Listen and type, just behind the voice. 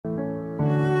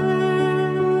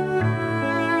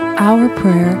Our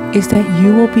prayer is that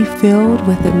you will be filled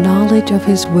with the knowledge of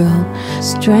His will,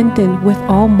 strengthened with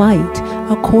all might,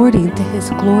 according to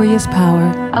His glorious power.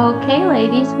 Okay,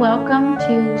 ladies, welcome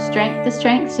to Strength to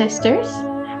Strength Sisters.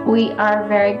 We are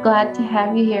very glad to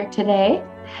have you here today.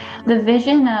 The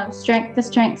vision of Strength to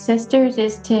Strength Sisters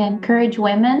is to encourage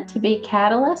women to be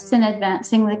catalysts in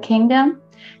advancing the kingdom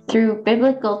through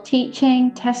biblical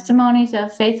teaching, testimonies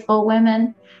of faithful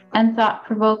women, and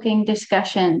thought-provoking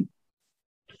discussion.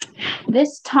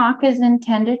 This talk is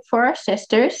intended for our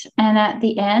sisters, and at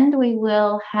the end, we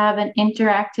will have an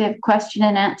interactive question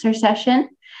and answer session,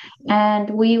 and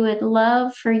we would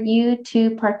love for you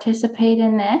to participate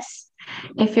in this.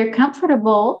 If you're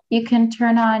comfortable, you can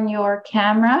turn on your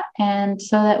camera and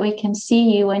so that we can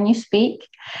see you when you speak.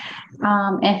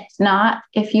 If not,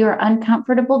 if you're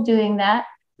uncomfortable doing that,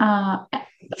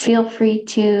 feel free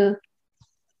to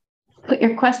put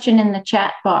your question in the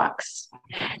chat box,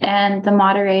 and the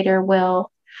moderator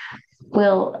will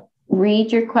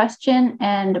read your question,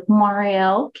 and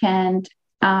Mariel can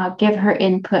give her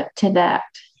input to that.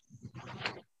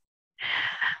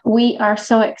 We are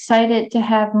so excited to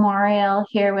have Mariel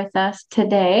here with us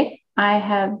today. I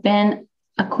have been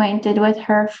acquainted with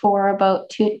her for about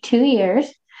two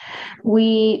years.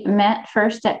 We met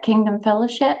first at Kingdom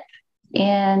Fellowship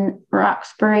in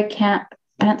Roxbury Camp,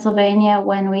 Pennsylvania,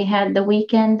 when we had the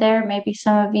weekend there. Maybe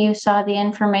some of you saw the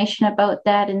information about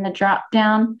that in the drop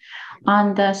down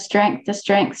on the Strength to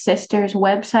Strength Sisters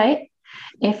website.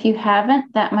 If you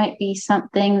haven't, that might be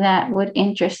something that would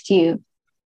interest you.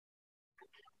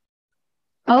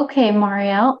 Okay,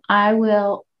 Mariel, I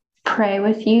will pray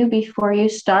with you before you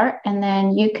start, and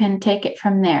then you can take it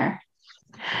from there.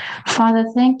 Father,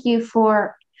 thank you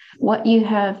for what you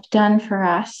have done for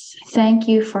us. Thank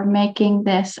you for making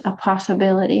this a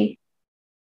possibility.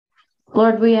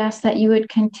 Lord, we ask that you would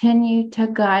continue to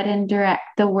guide and direct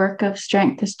the work of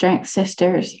Strength to Strength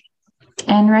Sisters.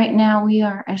 And right now we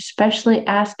are especially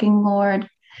asking, Lord,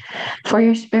 for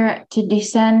your Spirit to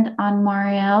descend on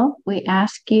Mariel. We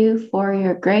ask you for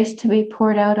your grace to be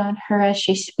poured out on her as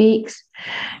she speaks.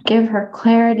 Give her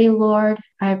clarity, Lord.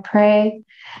 I pray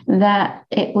that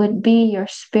it would be your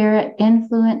Spirit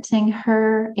influencing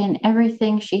her in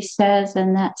everything she says,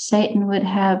 and that Satan would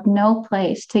have no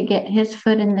place to get his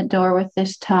foot in the door with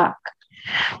this talk.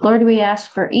 Lord, we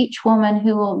ask for each woman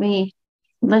who will be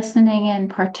listening and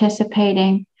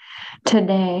participating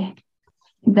today,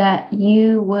 that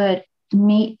you would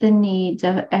meet the needs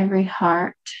of every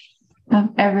heart, of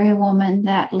every woman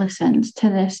that listens to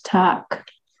this talk.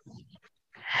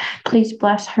 Please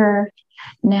bless her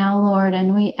now, Lord,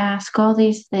 and we ask all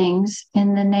these things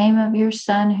in the name of your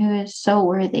Son, who is so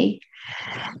worthy.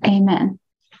 Amen.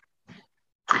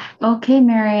 Okay,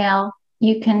 Mariel,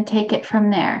 you can take it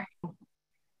from there.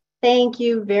 Thank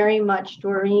you very much,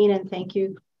 Doreen, and thank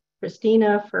you,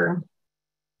 Christina, for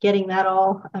getting that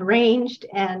all arranged.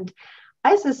 And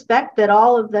I suspect that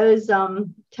all of those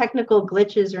technical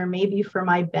glitches are maybe for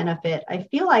my benefit. I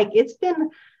feel like it's been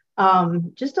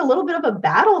just a little bit of a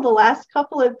battle the last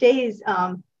couple of days.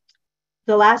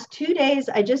 The last 2 days,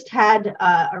 I just had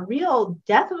a real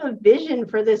death of a vision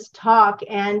for this talk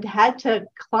and had to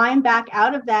climb back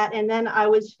out of that. And then I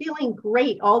was feeling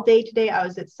great all day today. I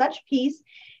was at such peace.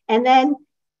 And then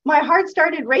my heart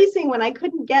started racing when I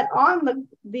couldn't get on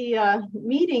the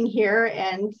meeting here,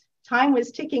 and time was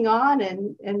ticking on.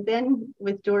 And then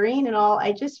with Doreen and all,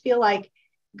 I just feel like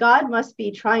God must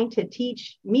be trying to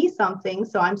teach me something.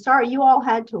 So I'm sorry you all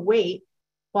had to wait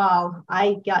while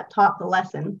I got taught the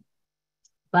lesson.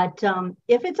 But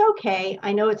if it's okay,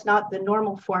 I know it's not the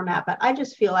normal format, but I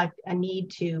just feel like I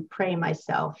need to pray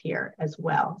myself here as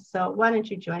well. So why don't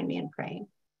you join me in praying?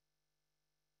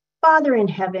 Father in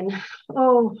heaven,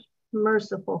 oh,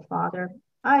 merciful Father,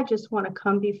 I just want to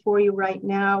come before you right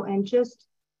now and just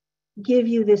give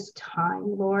you this time,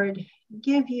 Lord.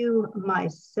 Give you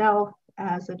myself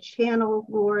as a channel,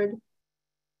 Lord.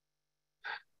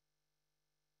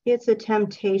 It's a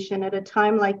temptation at a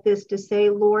time like this to say,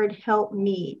 Lord, help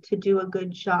me to do a good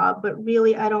job. But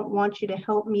really, I don't want you to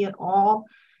help me at all.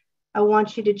 I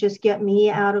want you to just get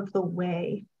me out of the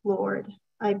way, Lord.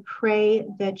 I pray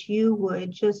that you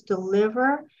would just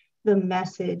deliver the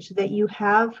message that you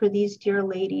have for these dear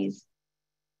ladies.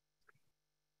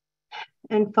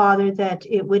 And Father, that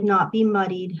it would not be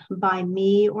muddied by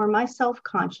me or my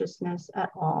self-consciousness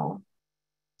at all.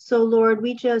 So Lord,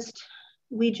 we just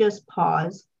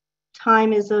pause.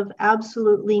 Time is of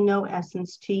absolutely no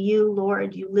essence to you,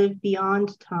 Lord. You live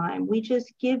beyond time. We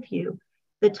just give you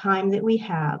the time that we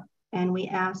have, and we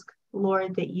ask,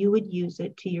 Lord, that you would use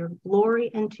it to your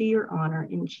glory and to your honor.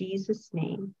 In Jesus'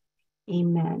 name,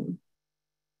 amen.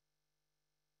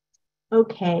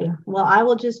 Okay, well, I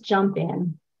will just jump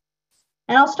in.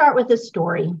 And I'll start with a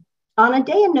story. On a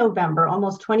day in November,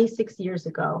 almost 26 years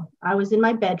ago, I was in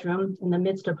my bedroom in the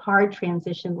midst of hard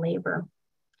transition labor.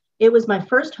 It was my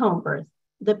first home birth.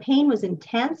 The pain was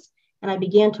intense, and I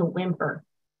began to whimper.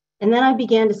 And then I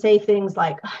began to say things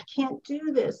like, I can't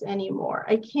do this anymore.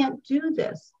 I can't do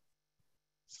this.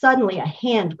 Suddenly, a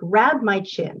hand grabbed my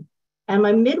chin, and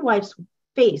my midwife's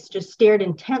face just stared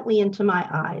intently into my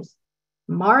eyes.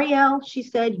 Mariel, she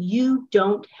said, you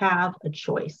don't have a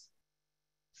choice.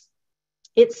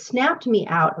 It snapped me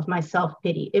out of my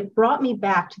self-pity. It brought me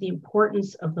back to the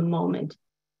importance of the moment,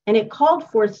 and it called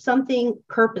forth something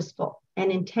purposeful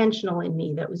and intentional in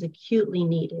me that was acutely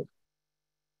needed.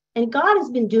 And God has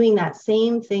been doing that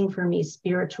same thing for me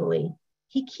spiritually.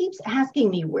 He keeps asking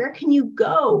me, where can you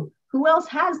go? Who else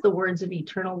has the words of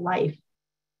eternal life?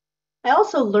 I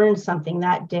also learned something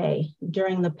that day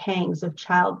during the pangs of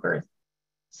childbirth,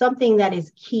 something that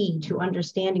is key to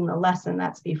understanding the lesson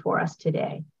that's before us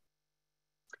today.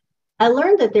 I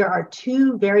learned that there are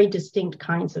two very distinct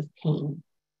kinds of pain.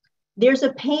 There's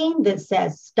a pain that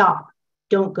says, stop,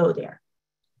 don't go there.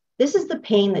 This is the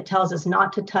pain that tells us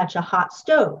not to touch a hot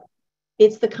stove.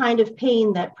 It's the kind of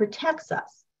pain that protects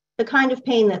us, the kind of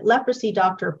pain that leprosy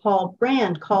doctor Paul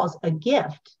Brand calls a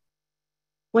gift.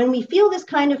 When we feel this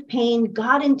kind of pain,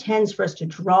 God intends for us to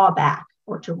draw back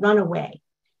or to run away.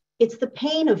 It's the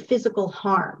pain of physical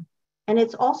harm, and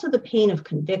it's also the pain of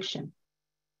conviction.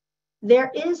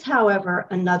 There is, however,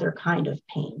 another kind of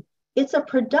pain. It's a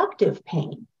productive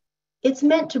pain. It's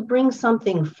meant to bring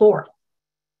something forth.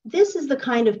 This is the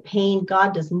kind of pain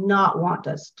God does not want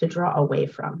us to draw away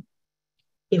from.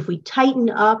 If we tighten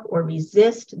up or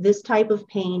resist this type of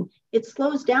pain, it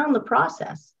slows down the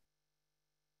process.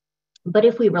 But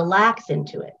if we relax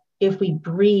into it, if we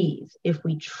breathe, if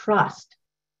we trust,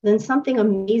 then something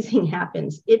amazing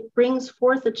happens. It brings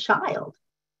forth a child.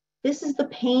 This is the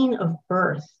pain of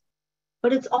birth,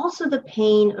 but it's also the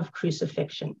pain of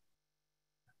crucifixion.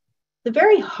 The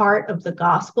very heart of the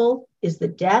gospel is the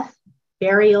death,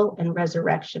 burial, and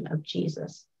resurrection of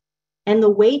Jesus. And the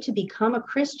way to become a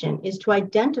Christian is to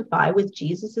identify with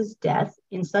Jesus's death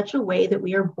in such a way that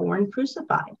we are born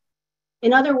crucified.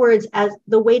 In other words, as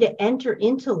the way to enter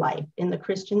into life in the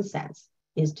Christian sense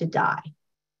is to die.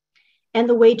 And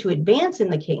the way to advance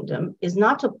in the kingdom is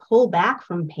not to pull back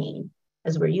from pain,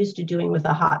 as we're used to doing with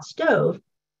a hot stove,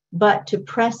 but to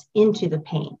press into the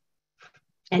pain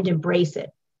and embrace it.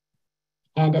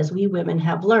 And as we women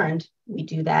have learned, we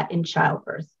do that in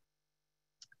childbirth.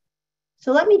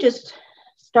 So let me just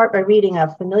start by reading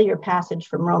a familiar passage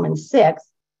from Romans 6.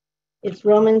 It's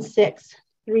Romans 6,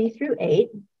 3-8.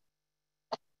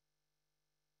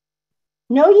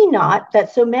 Know ye not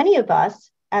that so many of us,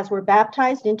 as were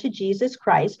baptized into Jesus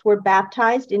Christ, were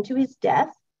baptized into his death?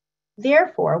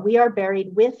 Therefore, we are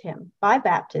buried with him by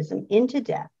baptism into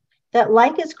death, that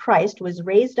like as Christ was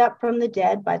raised up from the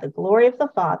dead by the glory of the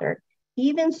Father,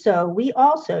 even so we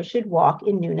also should walk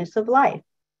in newness of life.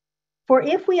 For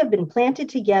if we have been planted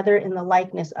together in the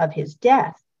likeness of his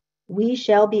death, we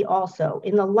shall be also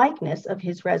in the likeness of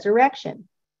his resurrection.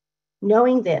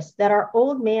 Knowing this, that our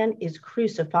old man is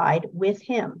crucified with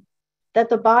him, that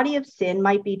the body of sin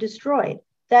might be destroyed,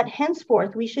 that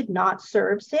henceforth we should not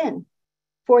serve sin.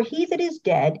 For he that is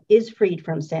dead is freed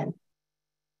from sin.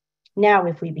 Now,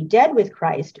 if we be dead with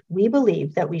Christ, we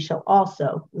believe that we shall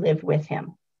also live with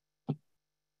him.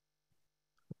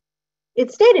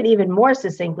 It's stated even more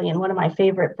succinctly in one of my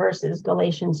favorite verses,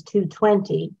 Galatians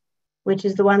 2:20, which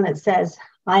is the one that says,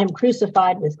 I am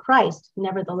crucified with Christ,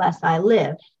 nevertheless I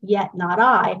live, yet not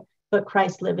I, but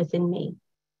Christ liveth in me.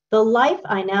 The life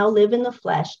I now live in the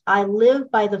flesh, I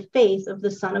live by the faith of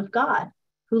the Son of God,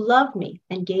 who loved me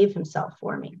and gave himself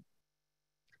for me.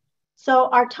 So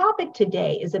our topic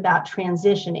today is about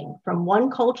transitioning from one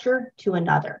culture to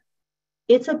another.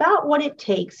 It's about what it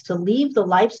takes to leave the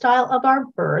lifestyle of our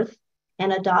birth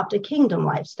and adopt a kingdom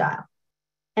lifestyle.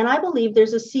 And I believe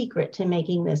there's a secret to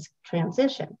making this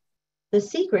transition. The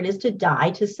secret is to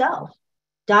die to self,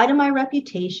 die to my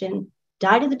reputation,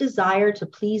 die to the desire to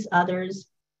please others,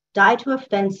 die to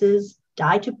offenses,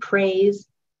 die to praise,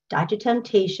 die to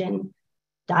temptation,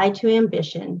 die to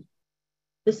ambition.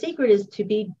 The secret is to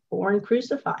be born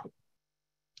crucified.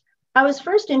 I was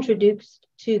first introduced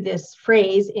to this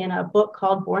phrase in a book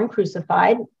called Born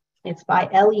Crucified. It's by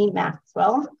L.E.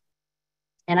 Maxwell,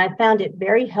 and I found it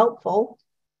very helpful.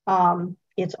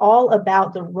 It's all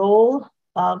about the role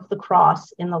of the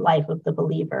cross in the life of the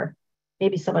believer.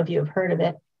 Maybe some of you have heard of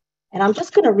it. And I'm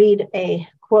just going to read a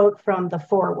quote from the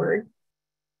foreword.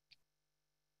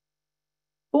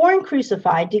 Born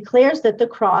Crucified declares that the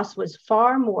cross was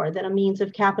far more than a means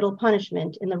of capital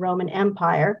punishment in the Roman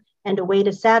Empire and a way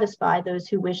to satisfy those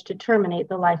who wish to terminate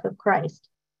the life of Christ.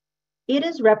 It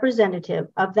is representative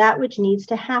of that which needs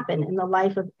to happen in the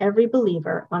life of every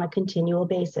believer on a continual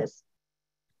basis.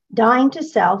 Dying to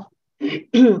self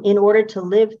in order to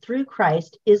live through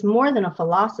Christ is more than a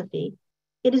philosophy.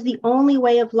 It is the only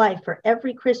way of life for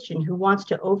every Christian who wants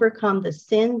to overcome the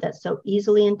sin that so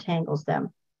easily entangles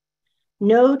them.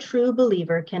 No true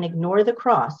believer can ignore the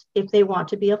cross if they want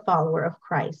to be a follower of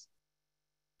Christ.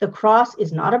 The cross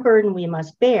is not a burden we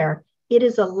must bear. It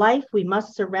is a life we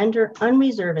must surrender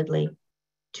unreservedly.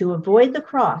 To avoid the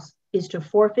cross is to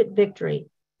forfeit victory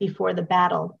before the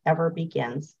battle ever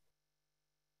begins.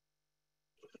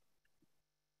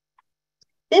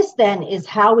 This then is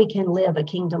how we can live a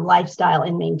kingdom lifestyle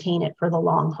and maintain it for the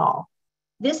long haul.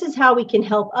 This is how we can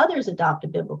help others adopt a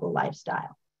biblical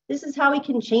lifestyle. This is how we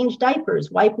can change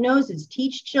diapers, wipe noses,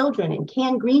 teach children, and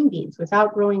can green beans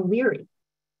without growing weary.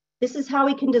 This is how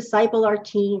we can disciple our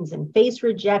teens and face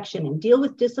rejection and deal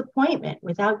with disappointment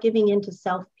without giving in to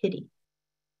self-pity.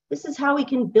 This is how we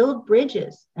can build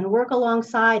bridges and work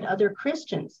alongside other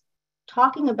Christians,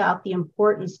 talking about the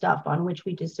important stuff on which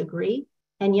we disagree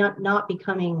and yet not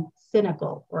becoming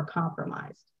cynical or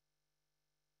compromised.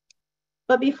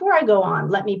 But before I go on,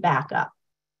 let me back up.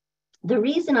 The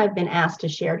reason I've been asked to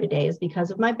share today is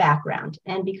because of my background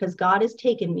and because God has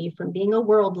taken me from being a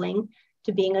worldling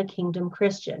to being a kingdom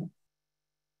Christian.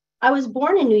 I was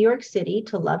born in New York City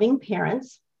to loving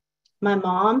parents. My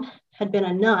mom had been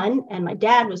a nun and my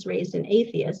dad was raised an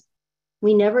atheist.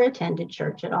 We never attended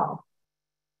church at all.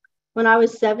 When I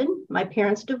was 7, my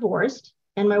parents divorced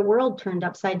and my world turned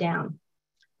upside down.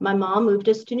 My mom moved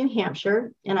us to New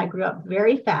Hampshire and I grew up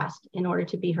very fast in order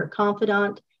to be her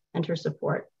confidant and her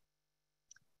support.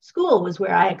 School was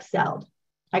where I excelled.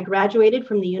 I graduated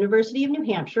from the University of New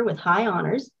Hampshire with high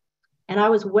honors, and I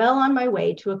was well on my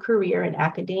way to a career in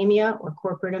academia or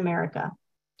corporate America.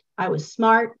 I was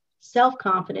smart,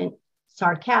 self-confident,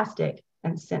 sarcastic,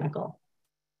 and cynical.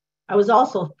 I was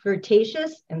also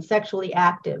flirtatious and sexually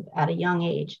active at a young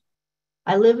age.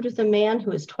 I lived with a man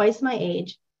who was twice my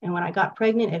age, and when I got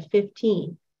pregnant at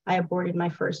 15, I aborted my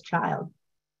first child.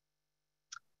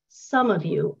 Some of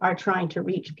you are trying to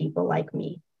reach people like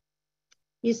me.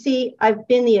 You see, I've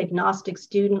been the agnostic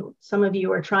student some of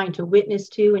you are trying to witness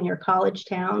to in your college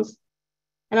towns.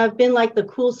 And I've been like the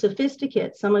cool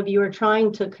sophisticate some of you are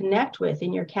trying to connect with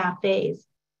in your cafes.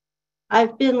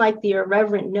 I've been like the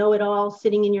irreverent know-it-all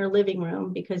sitting in your living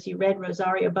room because you read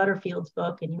Rosaria Butterfield's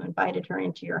book and you invited her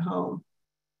into your home.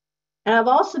 And I've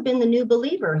also been the new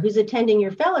believer who's attending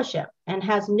your fellowship and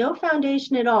has no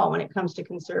foundation at all when it comes to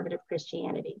conservative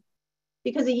Christianity.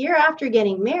 Because a year after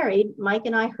getting married, Mike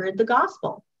and I heard the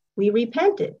gospel. We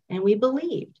repented and we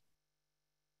believed.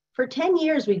 For 10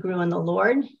 years, we grew in the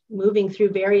Lord, moving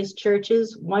through various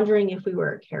churches, wondering if we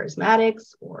were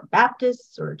charismatics or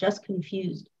Baptists or just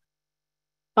confused.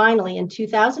 Finally, in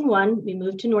 2001, we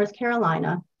moved to North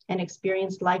Carolina and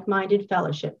experienced like-minded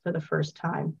fellowship for the first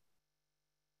time.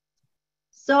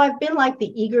 So I've been like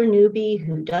the eager newbie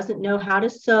who doesn't know how to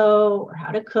sew or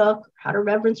how to cook or how to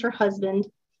reverence her husband.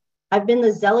 I've been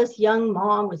the zealous young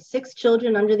mom with 6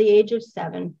 children under the age of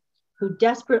 7 who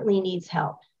desperately needs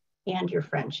help and your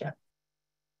friendship.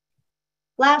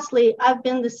 Lastly, I've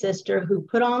been the sister who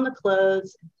put on the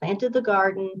clothes, planted the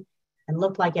garden, and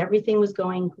looked like everything was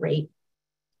going great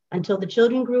until the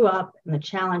children grew up and the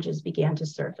challenges began to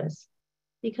surface.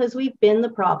 Because we've been the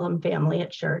problem family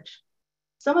at church.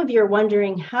 Some of you are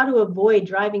wondering how to avoid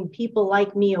driving people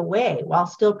like me away while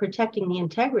still protecting the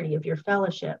integrity of your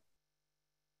fellowship.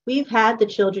 We've had the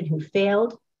children who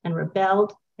failed and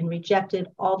rebelled and rejected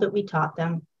all that we taught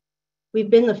them. We've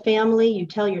been the family you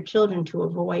tell your children to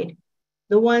avoid,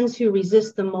 the ones who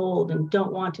resist the mold and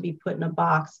don't want to be put in a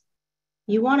box.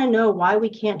 You want to know why we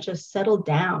can't just settle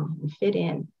down and fit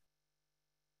in.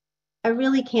 I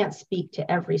really can't speak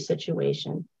to every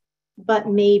situation, but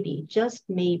maybe, just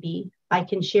maybe, I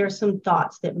can share some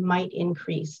thoughts that might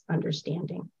increase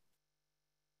understanding.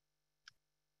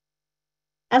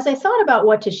 As I thought about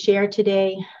what to share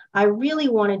today, I really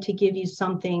wanted to give you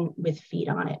something with feet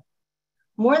on it.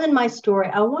 More than my story,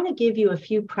 I want to give you a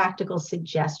few practical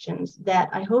suggestions that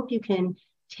I hope you can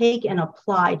take and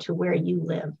apply to where you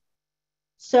live.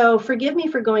 So forgive me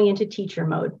for going into teacher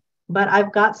mode, but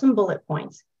I've got some bullet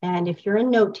points. And if you're a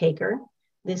note taker,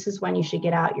 this is when you should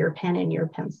get out your pen and your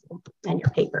pencil and your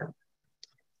paper.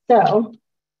 So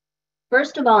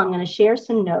first of all, I'm going to share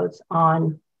some notes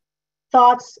on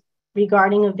thoughts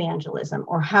regarding evangelism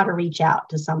or how to reach out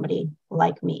to somebody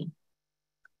like me.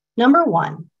 Number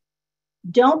 1,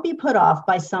 Don't be put off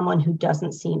by someone who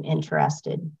doesn't seem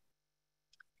interested.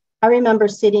 I remember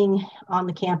sitting on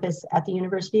the campus at the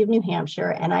University of New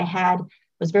Hampshire, and I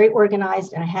was very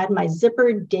organized, and I had my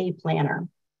zippered day planner,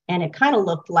 and it kind of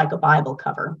looked like a Bible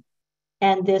cover.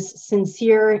 And this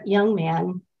sincere young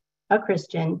man, a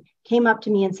Christian, came up to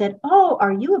me and said, "Oh,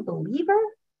 are you a believer?"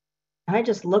 And I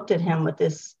just looked at him with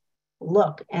this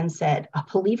look and said, "A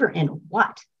believer in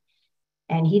what?"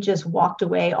 And he just walked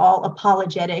away all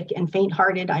apologetic and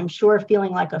faint-hearted, I'm sure,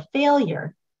 feeling like a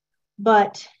failure.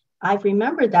 But I've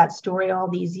remembered that story all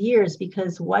these years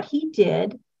because what he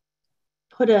did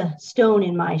put a stone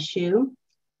in my shoe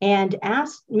and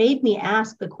made me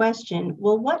ask the question,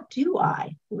 well, what do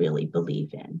I really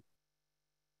believe in?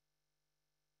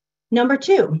 Number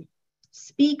 2,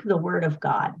 speak the word of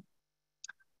God.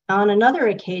 On another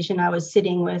occasion, I was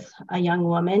sitting with a young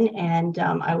woman, and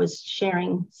I was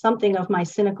sharing something of my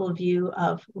cynical view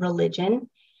of religion.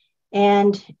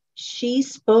 And she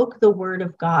spoke the word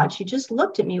of God. She just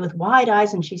looked at me with wide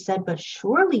eyes and she said, "But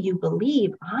surely you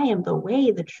believe I am the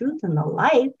way, the truth, and the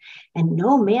life, and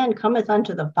no man cometh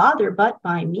unto the Father but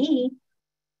by me."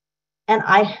 And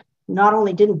I not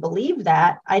only didn't believe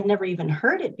that, I'd never even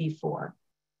heard it before.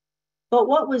 But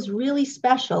what was really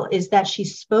special is that she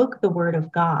spoke the word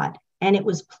of God, and it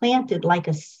was planted like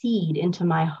a seed into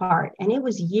my heart. And it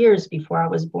was years before I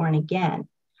was born again.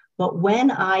 But when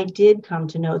I did come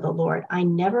to know the Lord, I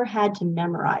never had to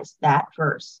memorize that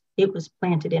verse. It was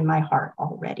planted in my heart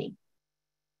already.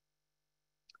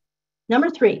 Number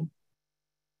 3,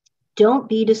 don't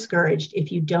be discouraged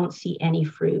if you don't see any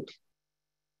fruit.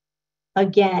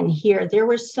 Again, here, there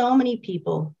were so many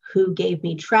people who gave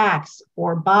me tracts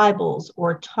or Bibles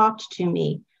or talked to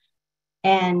me.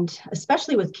 And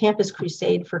especially with Campus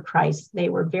Crusade for Christ, they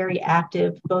were very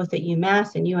active both at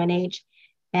UMass and UNH.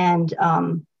 And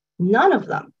none of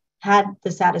them had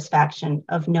the satisfaction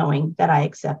of knowing that I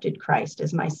accepted Christ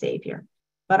as my Savior.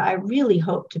 But I really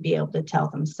hope to be able to tell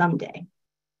them someday.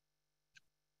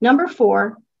 Number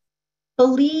 4,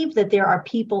 believe that there are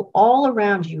people all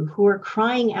around you who are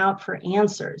crying out for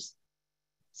answers.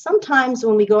 Sometimes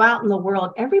when we go out in the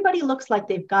world, everybody looks like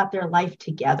they've got their life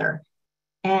together.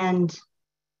 And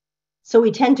so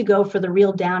we tend to go for the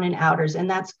real down and outers, and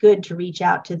that's good to reach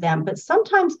out to them. But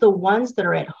sometimes the ones that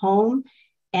are at home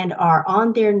and are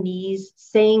on their knees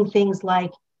saying things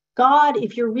like, "God,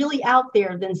 if you're really out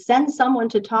there, then send someone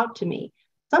to talk to me."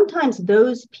 Sometimes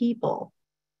those people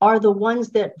are the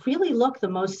ones that really look the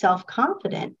most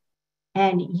self-confident.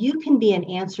 And you can be an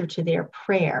answer to their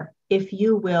prayer if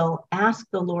you will ask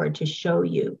the Lord to show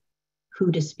you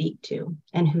who to speak to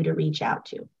and who to reach out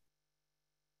to.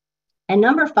 And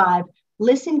number 5,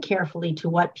 listen carefully to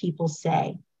what people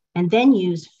say, and then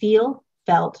use feel,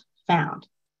 felt, found.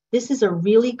 This is a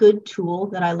really good tool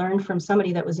that I learned from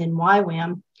somebody that was in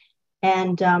YWAM.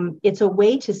 And it's a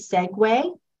way to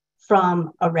segue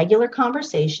from a regular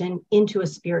conversation into a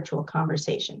spiritual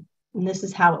conversation. And this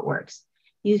is how it works.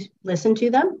 You listen to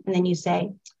them, and then you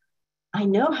say, "I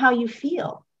know how you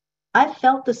feel. I've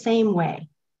felt the same way.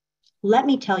 Let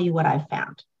me tell you what I've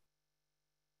found."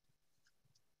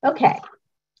 Okay,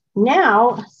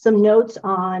 now some notes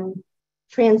on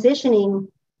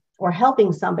transitioning or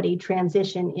helping somebody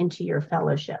transition into your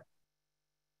fellowship.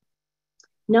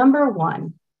 Number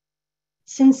 1,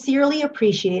 sincerely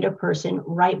appreciate a person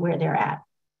right where they're at.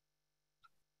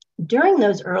 During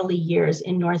those early years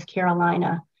in North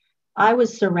Carolina, I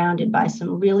was surrounded by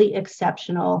some really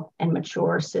exceptional and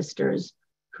mature sisters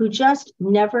who just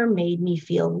never made me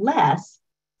feel less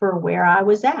for where I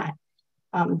was at.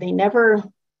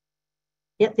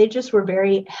 They just were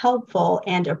very helpful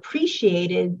and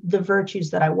appreciated the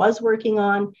virtues that I was working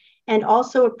on, and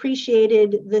also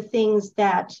appreciated the things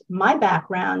that my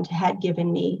background had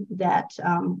given me that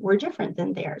were different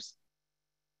than theirs.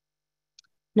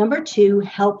 Number 2,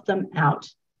 help them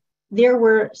out. There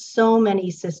were so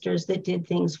many sisters that did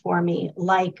things for me,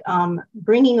 like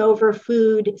bringing over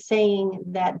food, saying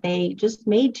that they just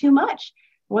made too much.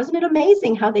 Wasn't it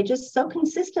amazing how they just so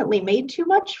consistently made too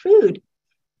much food?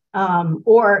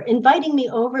 Or inviting me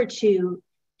over to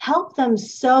help them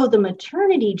sew the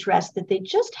maternity dress that they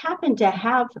just happened to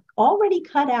have already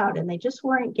cut out and they just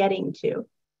weren't getting to.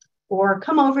 Or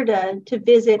come over to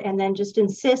visit and then just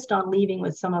insist on leaving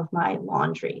with some of my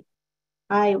laundry.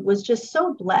 I was just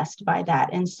so blessed by that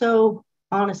and so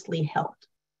honestly helped.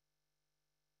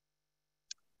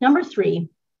 Number 3,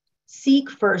 seek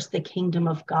first the kingdom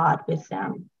of God with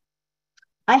them.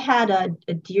 I had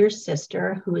a dear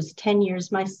sister who was 10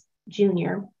 years my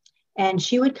junior, and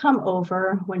she would come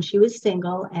over when she was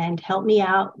single and help me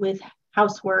out with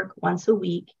housework once a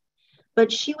week.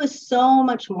 But she was so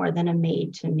much more than a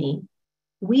maid to me.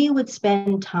 we would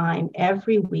spend time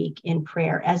every week in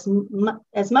prayer, as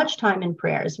much time in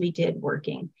prayer as we did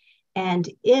working. And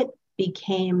it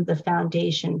became the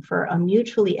foundation for a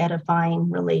mutually edifying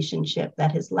relationship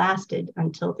that has lasted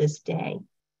until this day.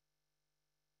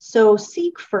 So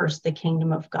seek first the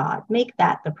kingdom of God. Make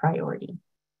that the priority.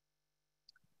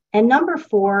 And number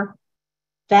 4,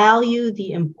 value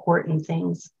the important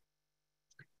things.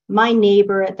 My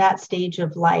neighbor at that stage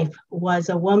of life was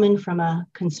a woman from a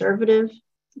conservative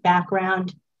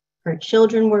background. Her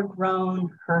children were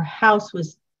grown. Her house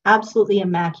was absolutely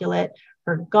immaculate.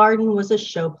 Her garden was a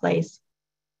showplace.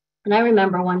 And I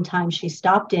remember one time she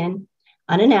stopped in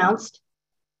unannounced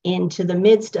into the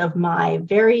midst of my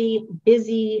very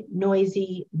busy,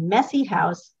 noisy, messy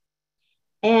house.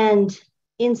 And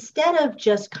instead of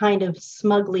just kind of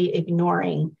smugly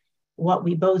ignoring what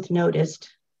we both noticed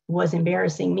was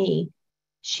embarrassing me,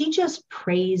 she just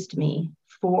praised me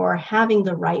for having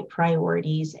the right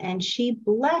priorities. And she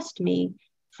blessed me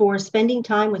for spending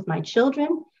time with my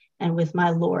children and with my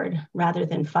Lord rather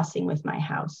than fussing with my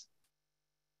house.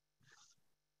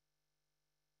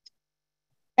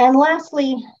 And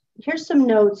lastly, here's some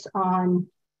notes on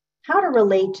how to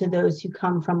relate to those who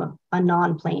come from a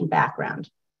non-plain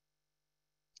background.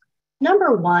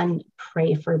 Number 1,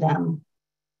 pray for them.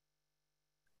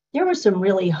 There were some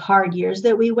really hard years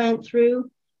that we went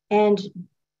through, and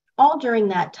all during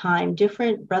that time,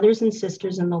 different brothers and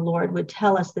sisters in the Lord would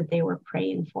tell us that they were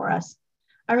praying for us.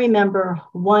 I remember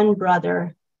one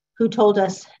brother who told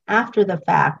us after the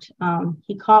fact,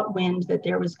 he caught wind that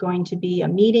there was going to be a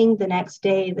meeting the next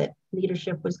day, that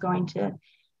leadership was going to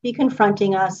be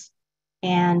confronting us.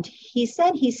 And he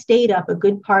said he stayed up a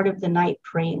good part of the night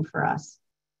praying for us.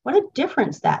 What a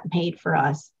difference that made for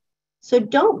us. So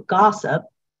don't gossip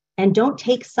and don't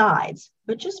take sides,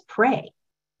 but just pray.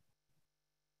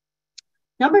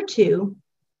 Number 2,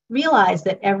 realize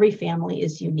that every family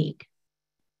is unique.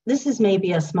 This is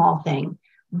maybe a small thing,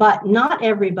 but not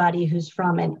everybody who's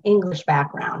from an English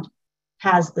background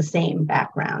has the same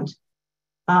background.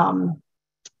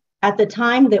 At the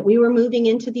time that we were moving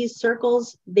into these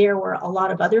circles, there were a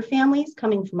lot of other families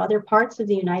coming from other parts of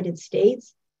the United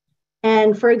States.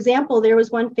 And for example, there was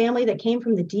one family that came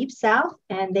from the Deep South,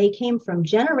 and they came from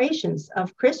generations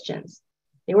of Christians.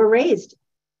 They were raised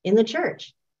in the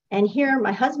church. And here,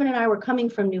 my husband and I were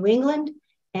coming from New England,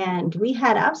 and we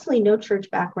had absolutely no church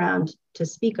background to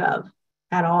speak of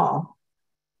at all.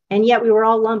 And yet we were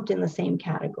all lumped in the same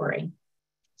category.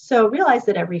 So realize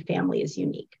that every family is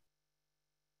unique.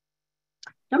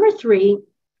 Number 3,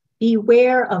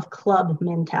 beware of club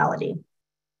mentality.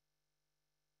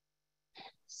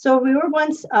 So we were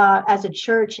once as a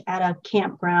church at a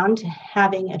campground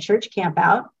having a church camp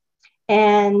out,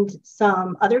 and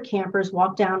some other campers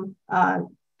walked down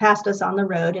past us on the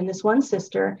road, and this one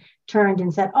sister turned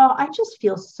and said, "Oh, I just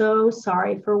feel so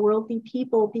sorry for worldly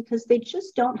people because they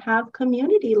just don't have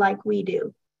community like we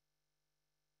do."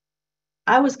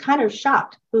 I was kind of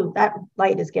shocked. Ooh, that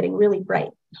light is getting really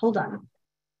bright. Hold on.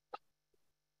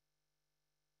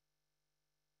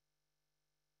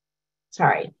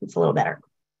 Sorry, it's a little better.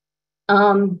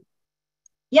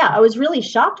 Yeah, I was really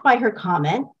shocked by her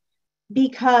comment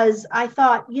because I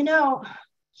thought,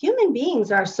 human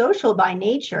beings are social by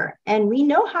nature, and we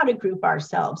know how to group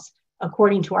ourselves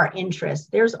according to our interests.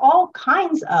 There's all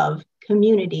kinds of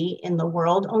community in the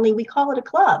world, only we call it a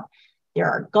club. There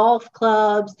are golf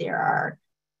clubs, there are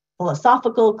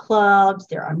philosophical clubs,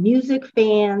 there are music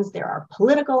fans, there are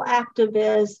political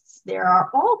activists, there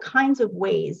are all kinds of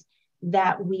ways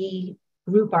that we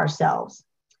group ourselves.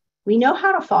 We know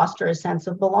how to foster a sense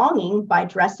of belonging by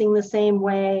dressing the same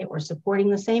way or supporting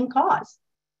the same cause.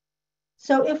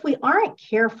 So if we aren't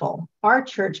careful, our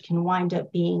church can wind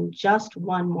up being just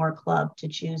one more club to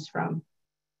choose from.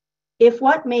 If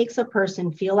what makes a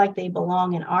person feel like they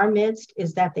belong in our midst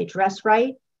is that they dress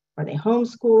right, or they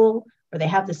homeschool, or they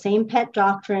have the same pet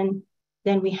doctrine,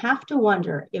 then we have to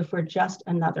wonder if we're just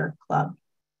another club.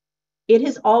 It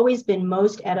has always been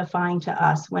most edifying to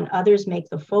us when others make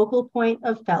the focal point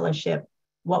of fellowship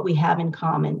what we have in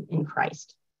common in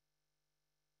Christ.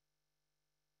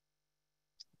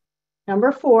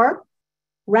 Number 4,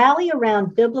 rally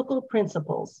around biblical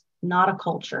principles, not a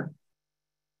culture.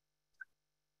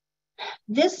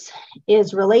 This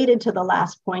is related to the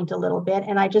last point a little bit,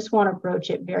 and I just want to broach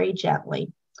it very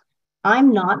gently.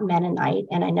 I'm not Mennonite,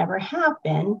 and I never have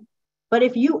been, but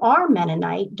if you are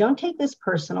Mennonite, don't take this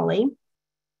personally,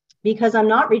 because I'm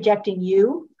not rejecting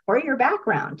you or your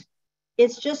background.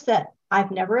 It's just that I've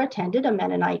never attended a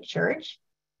Mennonite church,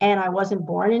 and I wasn't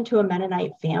born into a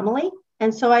Mennonite family,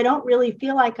 and so I don't really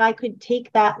feel like I could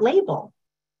take that label.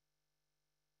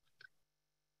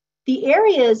 The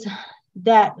areas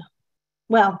that,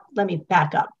 well, let me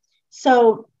back up.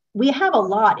 So we have a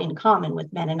lot in common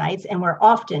with Mennonites, and we're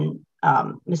often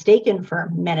mistaken for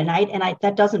Mennonite, and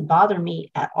that doesn't bother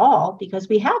me at all because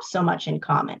we have so much in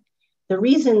common. The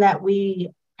reason that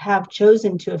we have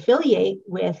chosen to affiliate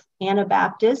with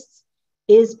Anabaptists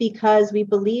is because we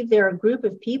believe they're a group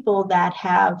of people that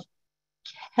have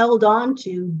held on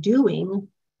to doing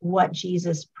what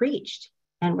Jesus preached,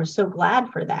 and we're so glad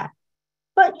for that.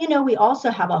 But, we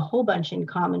also have a whole bunch in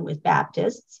common with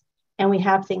Baptists, and we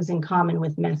have things in common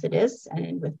with Methodists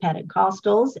and with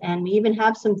Pentecostals, and we even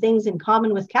have some things in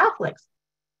common with Catholics.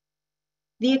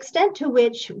 The extent to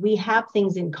which we have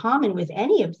things in common with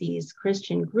any of these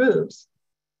Christian groups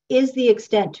is the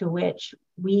extent to which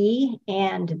we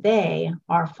and they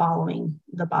are following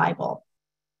the Bible.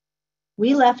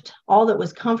 We left all that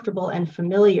was comfortable and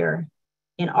familiar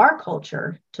in our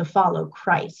culture to follow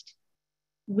Christ.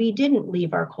 We didn't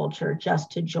leave our culture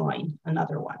just to join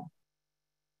another one.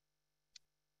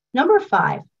 Number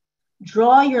 5,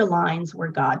 draw your lines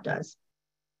where God does.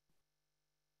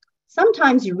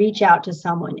 Sometimes you reach out to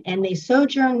someone and they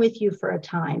sojourn with you for a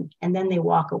time and then they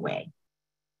walk away.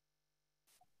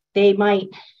 They might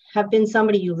have been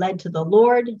somebody you led to the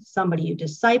Lord, somebody you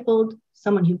discipled,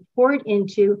 someone who poured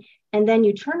into, and then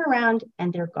you turn around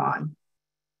and they're gone.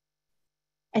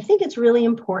 I think it's really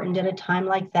important at a time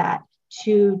like that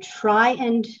to try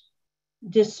and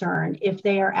discern if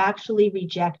they are actually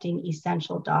rejecting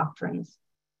essential doctrines.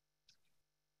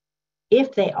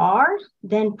 If they are,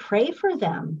 then pray for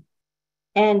them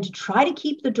and try to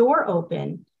keep the door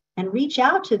open and reach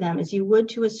out to them as you would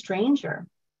to a stranger.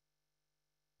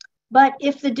 But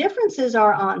if the differences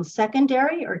are on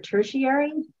secondary or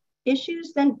tertiary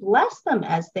issues, then bless them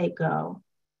as they go.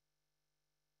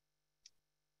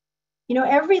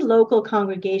 Every local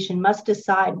congregation must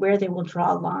decide where they will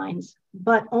draw lines,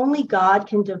 but only God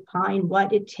can define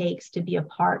what it takes to be a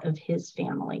part of his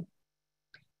family.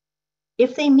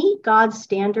 If they meet God's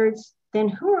standards, then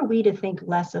who are we to think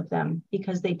less of them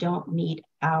because they don't meet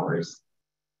ours?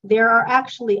 There are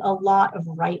actually a lot of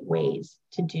right ways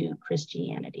to do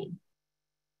Christianity.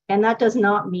 And that does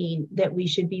not mean that we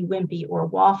should be wimpy or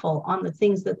waffle on the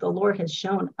things that the Lord has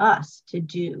shown us to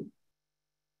do.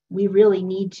 We really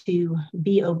need to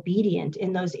be obedient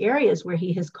in those areas where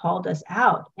he has called us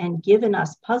out and given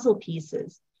us puzzle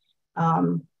pieces.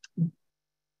 But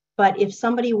if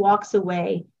somebody walks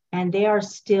away and they are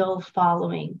still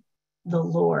following the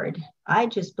Lord, I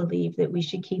just believe that we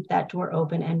should keep that door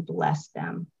open and bless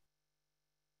them.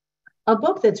 A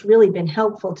book that's really been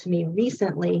helpful to me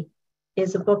recently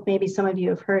is a book maybe some of you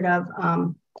have heard of.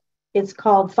 It's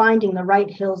called Finding the Right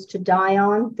Hills to Die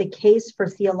On, The Case for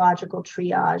Theological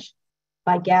Triage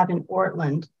by Gavin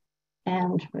Ortland.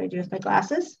 And what do I do with my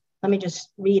glasses? Let me just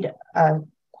read a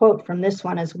quote from this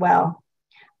one as well.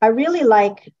 I really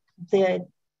like the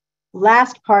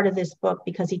last part of this book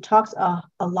because he talks a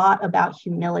lot about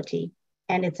humility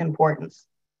and its importance.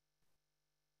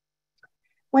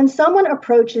 When someone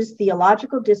approaches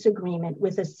theological disagreement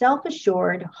with a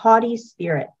self-assured, haughty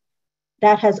spirit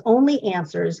that has only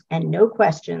answers and no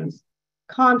questions,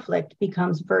 conflict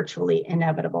becomes virtually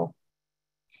inevitable.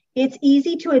 It's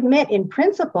easy to admit in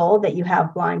principle that you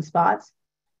have blind spots,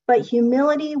 but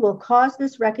humility will cause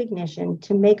this recognition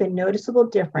to make a noticeable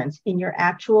difference in your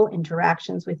actual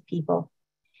interactions with people.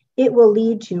 It will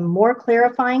lead to more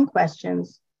clarifying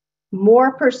questions,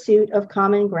 more pursuit of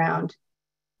common ground,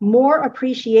 more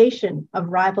appreciation of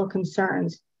rival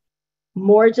concerns,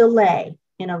 more delay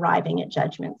in arriving at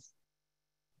judgments.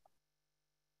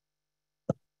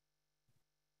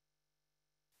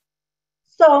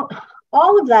 So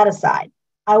all of that aside,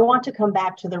 I want to come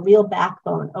back to the real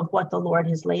backbone of what the Lord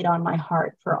has laid on my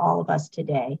heart for all of us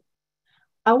today.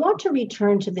 I want to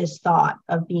return to this thought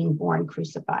of being born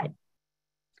crucified.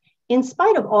 In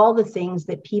spite of all the things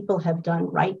that people have done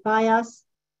right by us,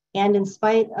 and in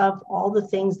spite of all the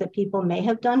things that people may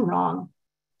have done wrong,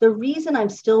 the reason I'm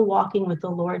still walking with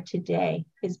the Lord today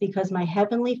is because my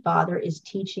Heavenly Father is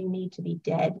teaching me to be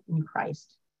dead in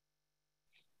Christ.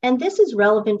 And this is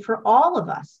relevant for all of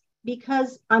us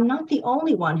because I'm not the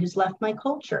only one who's left my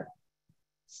culture.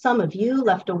 Some of you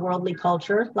left a worldly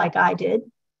culture like I did.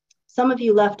 Some of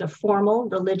you left a formal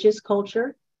religious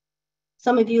culture.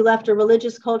 Some of you left a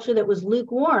religious culture that was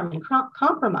lukewarm and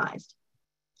compromised.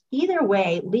 Either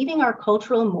way, leaving our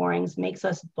cultural moorings makes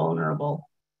us vulnerable.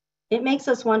 It makes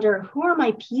us wonder, who are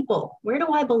my people? Where do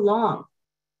I belong?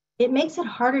 It makes it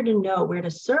harder to know where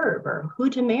to serve or who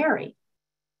to marry.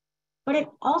 But it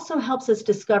also helps us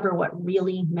discover what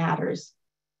really matters.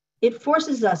 It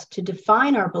forces us to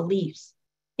define our beliefs.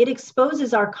 It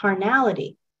exposes our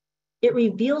carnality. It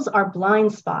reveals our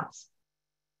blind spots.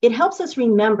 It helps us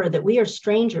remember that we are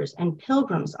strangers and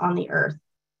pilgrims on the earth,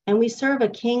 and we serve a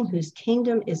king whose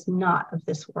kingdom is not of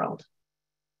this world.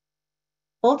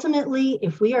 Ultimately,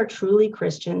 if we are truly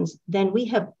Christians, then we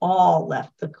have all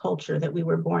left the culture that we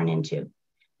were born into,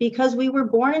 because we were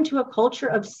born into a culture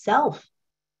of self.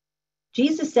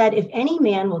 Jesus said, if any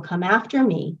man will come after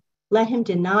me, let him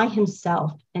deny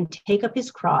himself and take up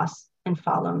his cross and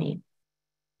follow me.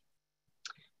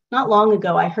 Not long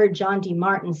ago, I heard John D.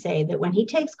 Martin say that when he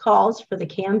takes calls for the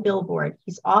CAM billboard,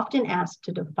 he's often asked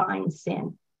to define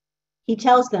sin. He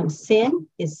tells them sin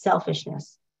is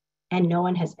selfishness, and no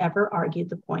one has ever argued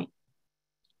the point.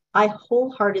 I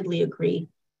wholeheartedly agree.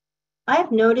 I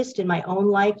have noticed in my own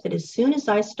life that as soon as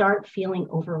I start feeling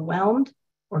overwhelmed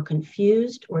or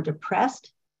confused or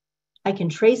depressed, I can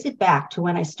trace it back to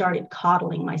when I started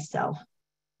coddling myself.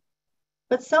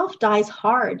 But self dies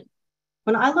hard.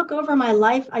 When I look over my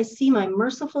life, I see my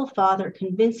merciful Father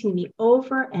convincing me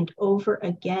over and over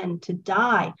again to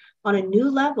die on a new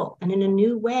level and in a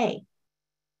new way.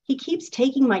 He keeps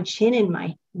taking my chin in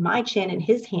my chin in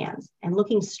his hands and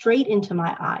looking straight into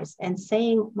my eyes and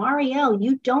saying, Mariel,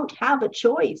 you don't have a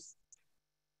choice.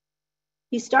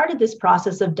 He started this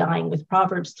process of dying with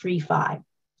Proverbs 3:5.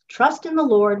 Trust in the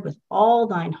Lord with all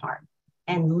thine heart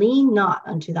and lean not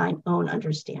unto thine own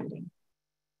understanding.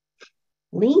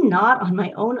 Lean not on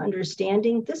my own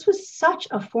understanding. This was such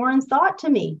a foreign thought to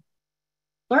me.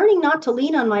 Learning not to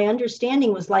lean on my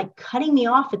understanding was like cutting me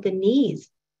off at the knees.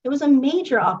 It was a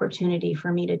major opportunity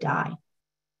for me to die.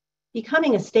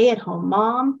 Becoming a stay-at-home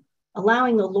mom,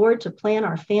 allowing the Lord to plan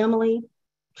our family,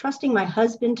 trusting my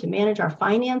husband to manage our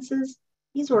finances,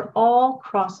 these were all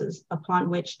crosses upon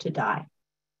which to die.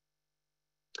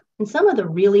 In some of the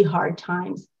really hard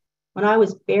times, when I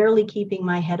was barely keeping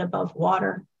my head above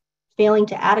water, failing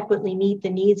to adequately meet the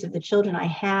needs of the children I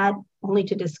had, only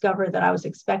to discover that I was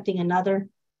expecting another,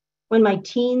 when my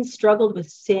teens struggled with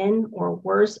sin or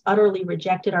worse, utterly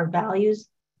rejected our values,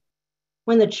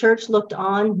 when the church looked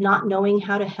on, not knowing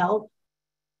how to help,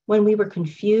 when we were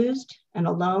confused and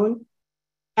alone,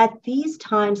 at these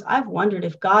times, I've wondered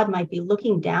if God might be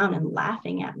looking down and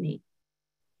laughing at me.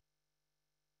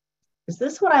 Is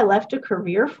this what I left a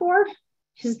career for?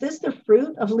 Is this the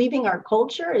fruit of leaving our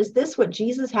culture? Is this what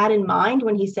Jesus had in mind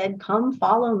when he said, come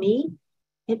follow me?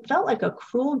 It felt like a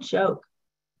cruel joke.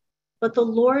 But the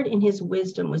Lord in his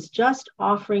wisdom was just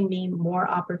offering me more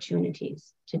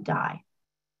opportunities to die.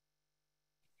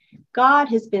 God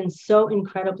has been so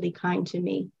incredibly kind to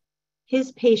me.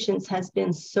 His patience has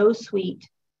been so sweet,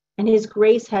 and his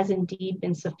grace has indeed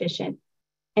been sufficient.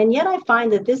 And yet I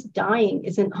find that this dying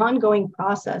is an ongoing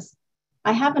process.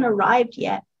 I haven't arrived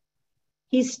yet.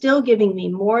 He's still giving me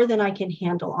more than I can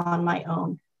handle on my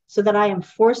own, so that I am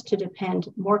forced to depend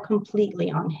more completely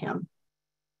on him.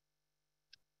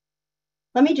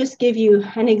 Let me just give you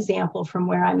an example from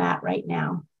where I'm at right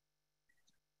now.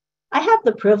 I have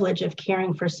the privilege of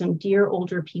caring for some dear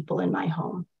older people in my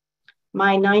home.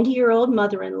 My 90-year-old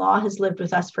mother-in-law has lived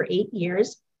with us for 8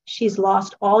 years. She's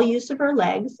lost all use of her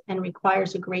legs and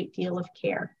requires a great deal of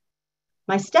care.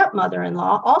 My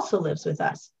stepmother-in-law also lives with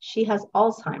us. She has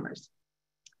Alzheimer's.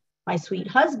 My sweet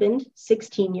husband,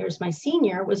 16 years my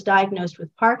senior, was diagnosed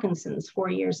with Parkinson's 4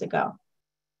 years ago.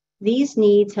 These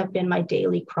needs have been my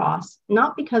daily cross,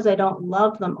 not because I don't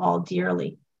love them all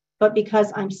dearly, but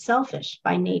because I'm selfish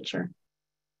by nature.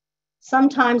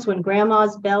 Sometimes when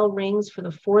grandma's bell rings for the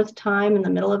 4th time in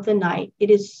the middle of the night, it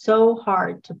is so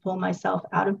hard to pull myself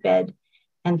out of bed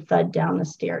and thud down the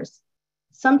stairs.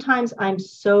 Sometimes I'm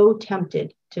so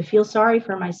tempted to feel sorry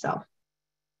for myself.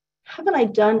 Haven't I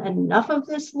done enough of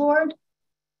this, Lord?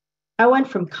 I went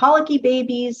from colicky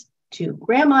babies to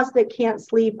grandmas that can't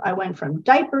sleep. I went from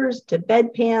diapers to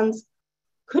bedpans.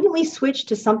 Couldn't we switch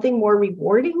to something more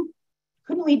rewarding?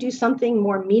 Couldn't we do something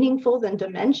more meaningful than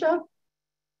dementia?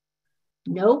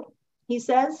 Nope, he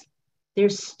says.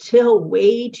 There's still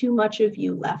way too much of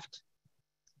you left.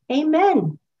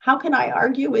 Amen. How can I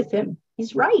argue with him?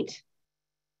 He's right.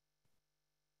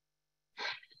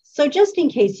 So just in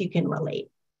case you can relate,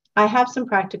 I have some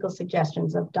practical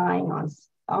suggestions of dying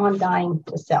on dying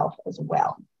to self as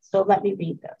well. So let me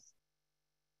read those.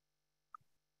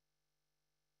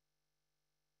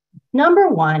 Number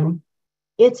 1,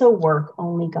 it's a work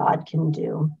only God can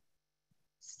do.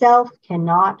 Self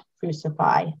cannot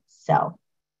crucify self.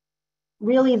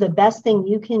 Really, the best thing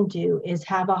you can do is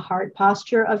have a heart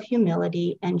posture of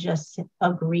humility and just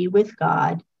agree with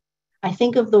God. I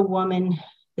think of the woman,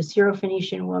 the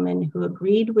Syrophoenician woman who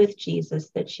agreed with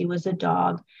Jesus that she was a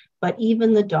dog, but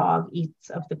even the dog eats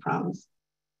of the crumbs.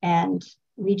 And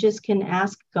we just can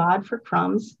ask God for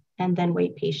crumbs and then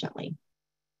wait patiently.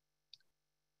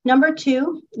 Number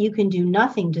 2, you can do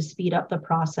nothing to speed up the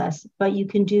process, but you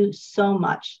can do so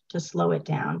much to slow it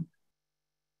down.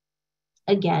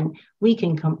 Again, we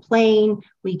can complain,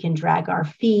 we can drag our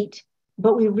feet,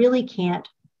 but we really can't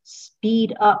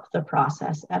speed up the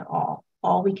process at all.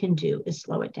 All we can do is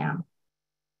slow it down.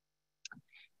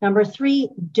 Number 3,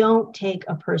 don't take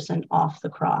a person off the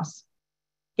cross.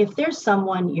 If there's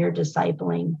someone you're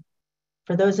discipling,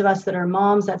 for those of us that are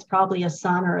moms, that's probably a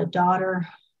son or a daughter.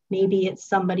 Maybe it's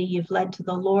somebody you've led to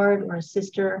the Lord or a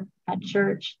sister at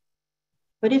church.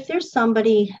 But if there's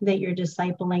somebody that you're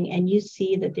discipling and you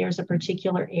see that there's a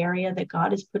particular area that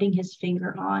God is putting his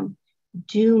finger on,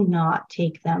 do not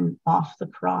take them off the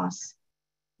cross.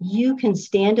 You can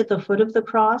stand at the foot of the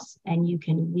cross and you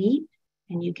can weep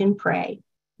and you can pray,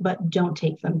 but don't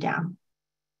take them down.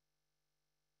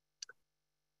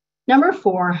 Number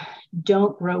 4,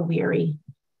 don't grow weary.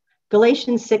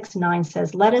 Galatians 6:9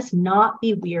 says, let us not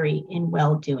be weary in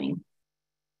well-doing.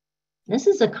 This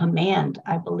is a command,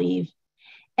 I believe.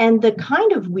 And the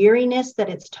kind of weariness that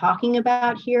it's talking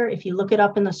about here, if you look it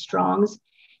up in the Strongs,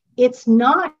 it's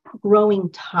not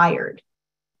growing tired.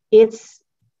 It's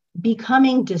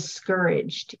becoming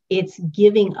discouraged. It's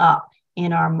giving up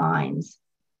in our minds.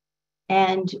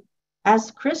 And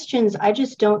as Christians, I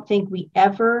just don't think we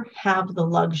ever have the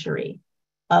luxury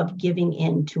of giving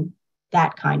in to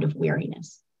that kind of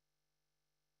weariness.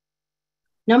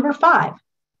 Number 5,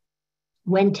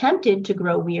 when tempted to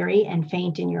grow weary and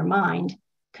faint in your mind,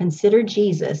 consider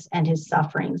Jesus and his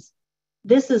sufferings.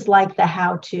 This is like the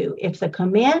how-to. If the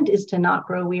command is to not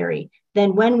grow weary,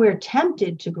 then when we're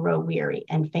tempted to grow weary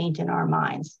and faint in our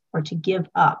minds or to give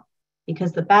up,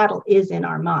 because the battle is in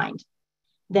our mind,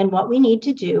 then what we need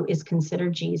to do is consider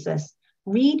Jesus.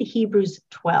 Read Hebrews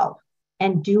 12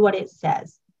 and do what it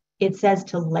says. It says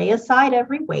to lay aside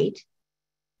every weight,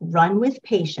 run with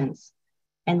patience,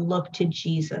 and look to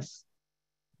Jesus.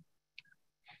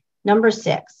 Number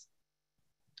 6,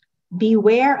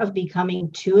 beware of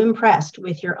becoming too impressed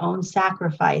with your own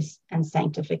sacrifice and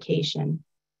sanctification.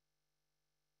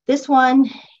 This one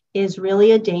is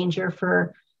really a danger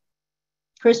for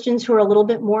Christians who are a little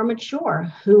bit more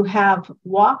mature, who have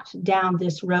walked down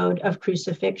this road of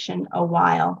crucifixion a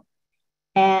while.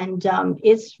 And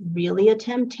it's really a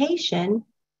temptation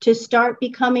to start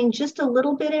becoming just a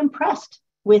little bit impressed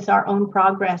with our own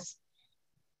progress.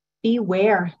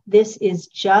 Beware, this is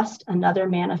just another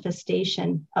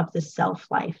manifestation of the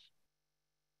self-life.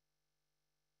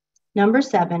 Number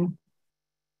 7,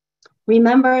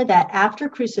 remember that after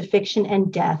crucifixion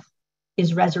and death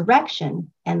is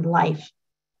resurrection and life.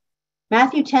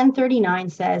 Matthew 10:39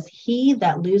 says, he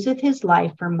that loseth his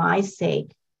life for my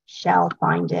sake shall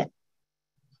find it.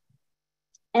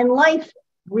 And life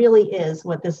really is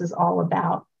what this is all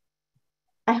about.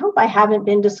 I hope I haven't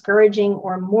been discouraging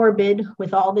or morbid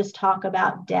with all this talk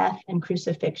about death and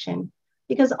crucifixion,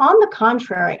 because on the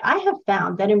contrary, I have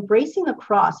found that embracing the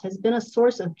cross has been a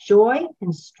source of joy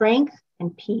and strength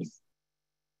and peace.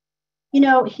 You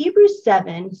know, Hebrews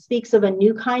 7 speaks of a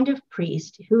new kind of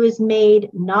priest who is made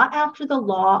not after the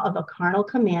law of a carnal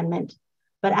commandment,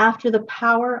 but after the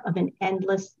power of an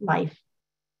endless life.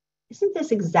 Isn't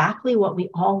this exactly what we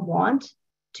all want?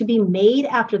 To be made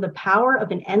after the power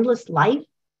of an endless life?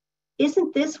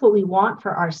 Isn't this what we want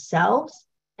for ourselves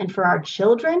and for our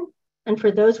children and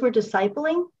for those we're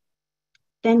discipling?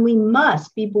 Then we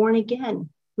must be born again.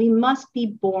 We must be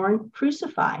born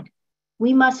crucified.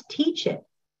 We must teach it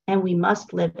and we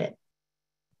must live it.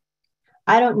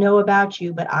 I don't know about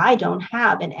you, but I don't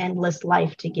have an endless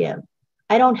life to give.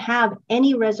 I don't have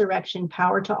any resurrection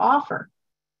power to offer.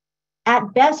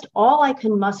 At best, all I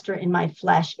can muster in my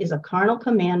flesh is a carnal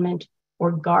commandment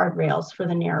or guardrails for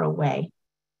the narrow way.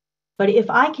 But if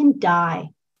I can die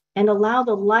and allow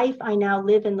the life I now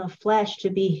live in the flesh to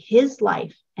be his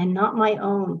life and not my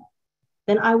own,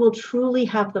 then I will truly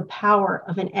have the power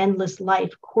of an endless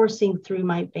life coursing through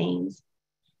my veins.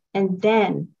 And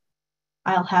then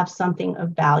I'll have something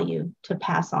of value to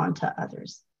pass on to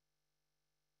others.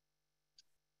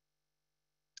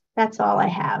 That's all I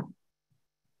have.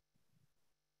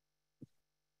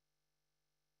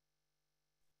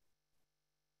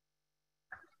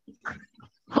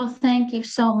 Well, thank you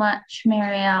so much,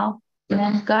 Mariel,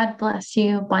 and God bless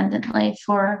you abundantly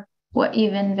for what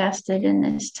you've invested in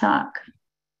this talk.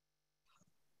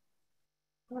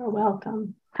 You're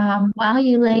welcome. While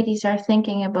you ladies are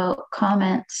thinking about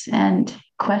comments and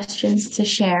questions to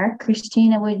share,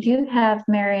 Christina, would you have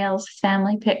Mariel's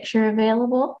family picture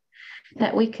available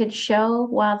that we could show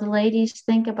while the ladies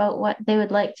think about what they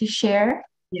would like to share?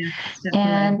 Yeah,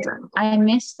 and I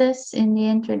missed this in the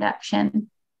introduction.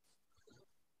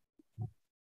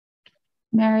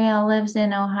 Mariel lives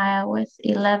in Ohio with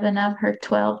 11 of her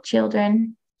 12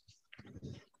 children,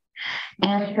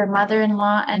 and her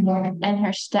mother-in-law and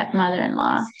her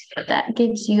stepmother-in-law. That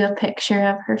gives you a picture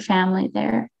of her family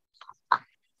there.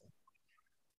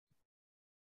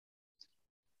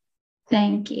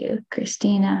 Thank you,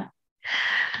 Christina.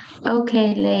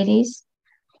 Okay, ladies,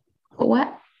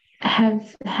 what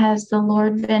has the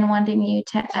Lord been wanting you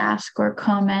to ask or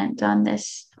comment on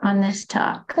this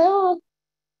talk?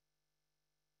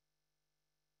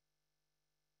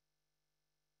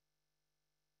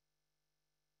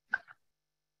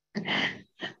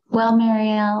 Well,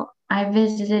 Mariel, I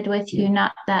visited with you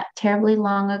not that terribly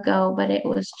long ago, but it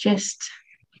was just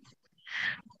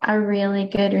a really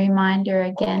good reminder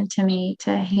again to me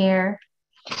to hear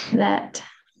that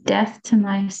death to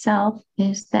myself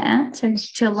is the answer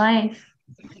to life.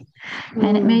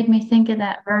 And it made me think of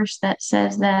that verse that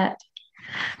says that,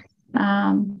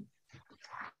 well,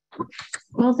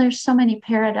 there's so many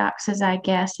paradoxes, I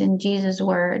guess, in Jesus'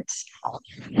 words.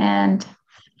 And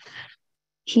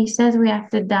he says we have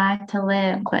to die to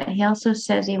live, but he also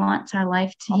says he wants our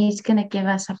life he's going to give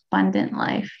us abundant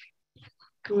life.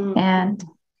 And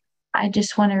I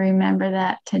just want to remember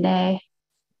that today.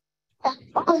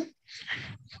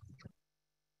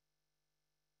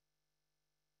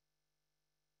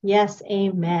 Yes,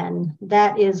 amen.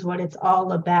 That is what it's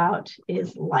all about,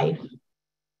 is life.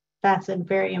 That's a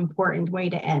very important way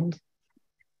to end.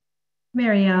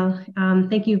 Mariel,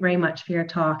 thank you very much for your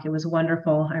talk. It was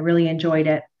wonderful. I really enjoyed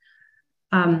it.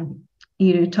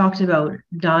 You talked about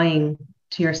dying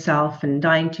to yourself and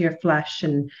dying to your flesh.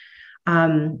 And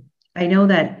I know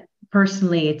that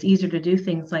personally, it's easier to do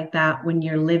things like that when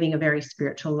you're living a very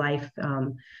spiritual life.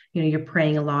 You're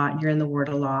praying a lot, you're in the Word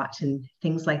a lot, and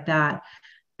things like that.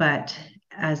 But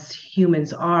as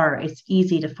humans are, it's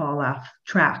easy to fall off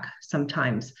track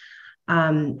sometimes.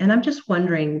 And I'm just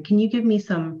wondering, can you give me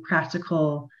some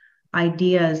practical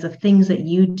ideas of things that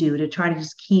you do to try to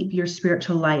just keep your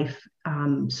spiritual life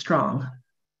strong?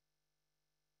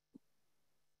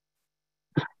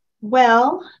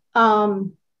 Well,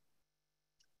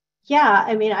 yeah,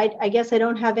 I mean, I guess I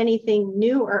don't have anything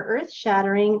new or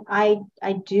earth-shattering. I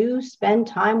do spend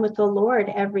time with the Lord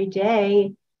every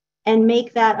day and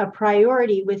make that a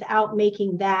priority without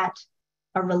making that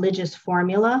a religious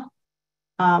formula.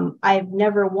 I've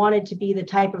never wanted to be the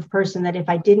type of person that if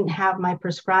I didn't have my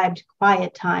prescribed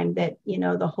quiet time, that,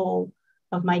 the whole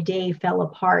of my day fell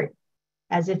apart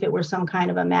as if it were some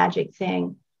kind of a magic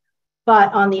thing.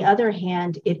 But on the other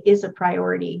hand, it is a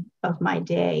priority of my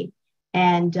day.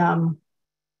 And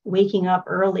waking up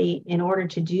early in order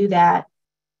to do that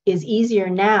is easier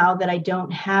now that I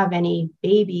don't have any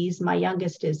babies. My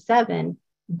youngest is 7,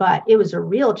 but it was a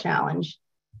real challenge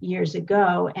years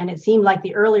ago. And it seemed like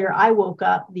the earlier I woke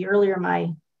up, the earlier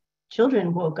my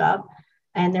children woke up,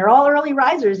 and they're all early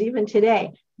risers even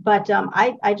today. But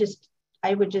I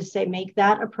would just say, make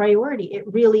that a priority. It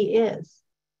really is.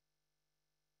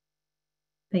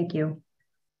 Thank you.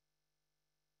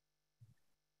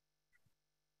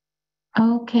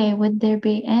 Okay, would there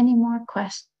be any more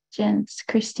questions?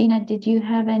 Christina, did you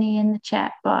have any in the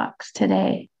chat box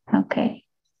today? Okay.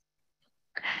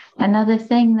 Another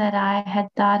thing that I had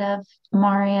thought of,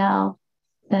 Mariel,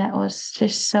 that was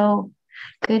just so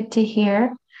good to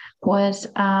hear was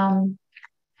in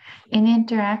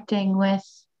interacting with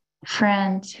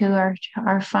friends who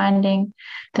are finding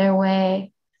their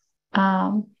way,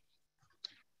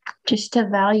 just to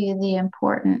value the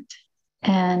important.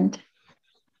 And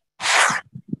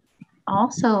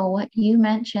also what you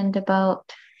mentioned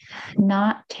about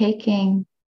not taking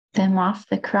them off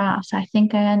the cross. I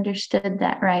think I understood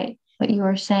that right, what you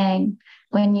were saying.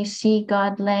 When you see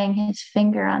God laying his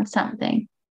finger on something,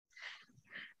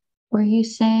 were you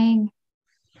saying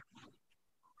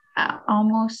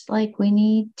almost like we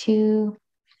need to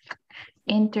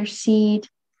intercede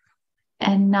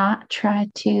and not try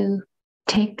to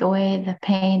take away the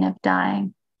pain of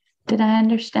dying? Did I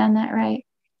understand that right?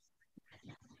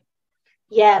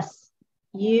 Yes,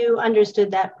 you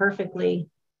understood that perfectly.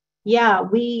 Yeah,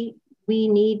 we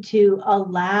need to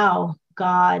allow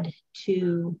God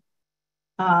to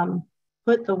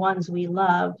put the ones we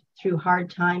love through hard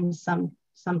times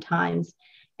sometimes.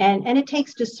 And it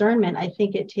takes discernment. I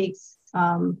think it takes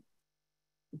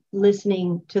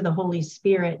listening to the Holy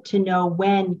Spirit to know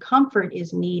when comfort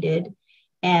is needed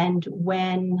and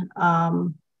when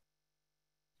our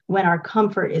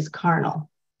comfort is carnal.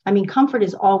 I mean, comfort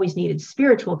is always needed.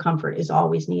 Spiritual comfort is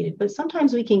always needed. But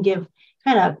sometimes we can give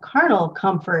kind of carnal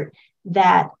comfort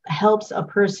that helps a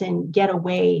person get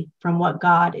away from what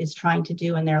God is trying to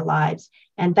do in their lives.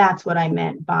 And that's what I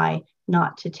meant by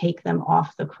not to take them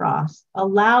off the cross.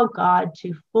 Allow God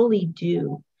to fully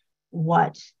do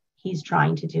what he's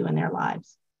trying to do in their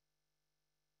lives.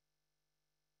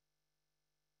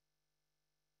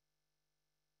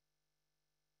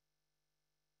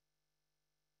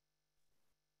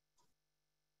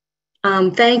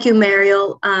 Thank you,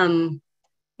 Mariel.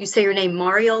 You say your name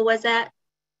Mariel, was that?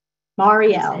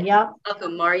 Mariel, yep. Okay,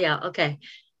 Mariel, okay.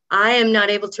 I am not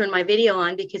able to turn my video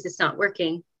on because it's not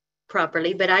working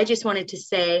properly, but I just wanted to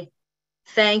say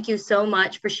thank you so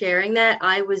much for sharing that.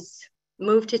 I was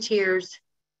moved to tears,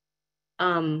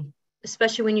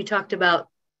 especially when you talked about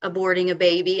aborting a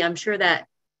baby. I'm sure that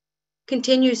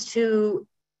continues to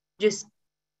just,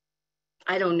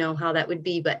 I don't know how that would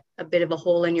be, but a bit of a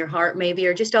hole in your heart maybe,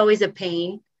 or just always a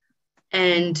pain.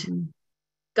 And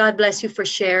God bless you for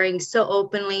sharing so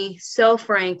openly, so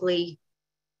frankly.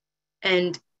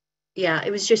 And yeah, it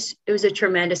was a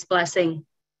tremendous blessing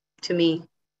to me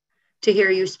to hear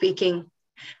you speaking.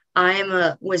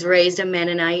 I was raised a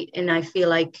Mennonite, and I feel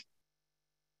like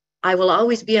I will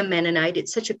always be a Mennonite.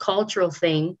 It's such a cultural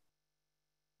thing.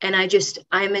 And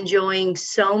I'm enjoying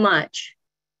so much.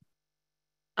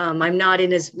 I'm not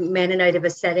in as Mennonite of a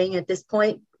setting at this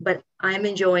point, but I'm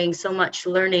enjoying so much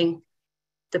learning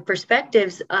the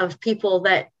perspectives of people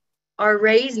that are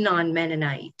raised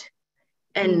non-Mennonite.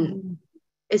 And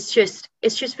it's just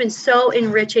been so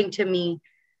enriching to me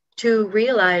to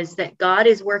realize that God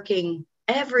is working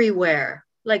everywhere.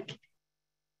 Like,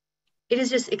 it is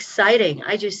just exciting.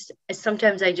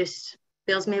 Sometimes I just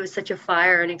fills me with such a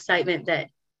fire and excitement that,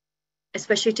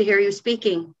 especially to hear you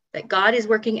speaking, that God is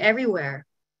working everywhere.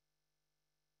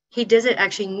 He doesn't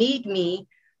actually need me,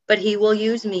 but he will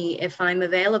use me if I'm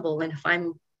available. And if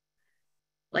I'm,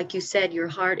 like you said, your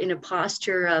heart in a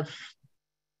posture of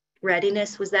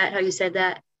readiness. Was that how you said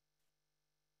that?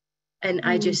 And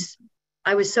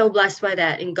I was so blessed by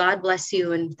that. And God bless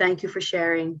you. And thank you for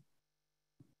sharing.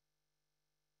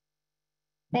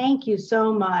 Thank you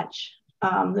so much.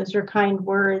 Those are kind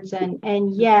words.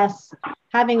 And yes,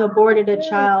 having aborted a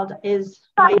child is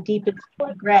my deepest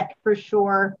regret for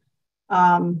sure.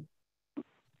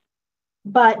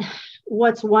 But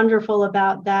what's wonderful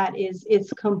about that is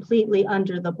it's completely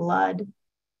under the blood.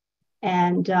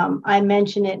 And I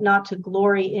mention it not to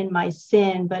glory in my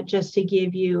sin, but just to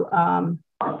give you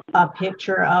a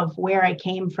picture of where I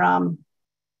came from.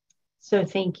 So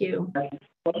thank you.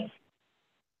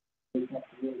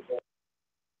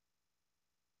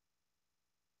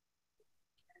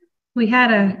 We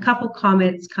had a couple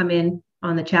comments come in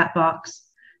on the chat box.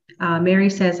 Mary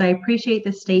says, I appreciate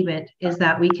the statement is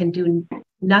that we can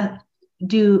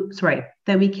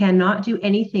that we cannot do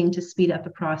anything to speed up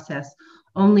the process,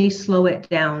 only slow it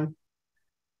down.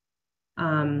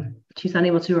 She's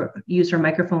unable to use her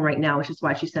microphone right now, which is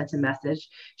why she sent a message.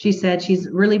 She said she's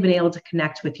really been able to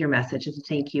connect with your message, and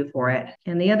thank you for it.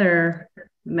 And the other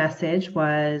message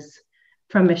was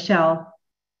from Michelle.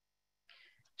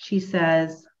 She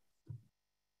says,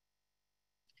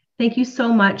 thank you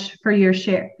so much for your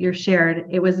shared.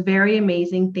 It was a very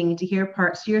amazing thing to hear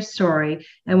parts of your story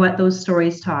and what those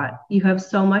stories taught. You have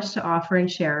so much to offer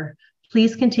and share.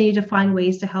 Please continue to find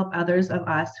ways to help others of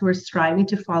us who are striving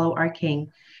to follow our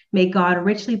King. May God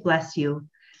richly bless you.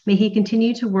 May he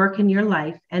continue to work in your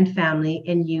life and family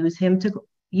and use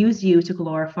you to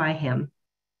glorify him.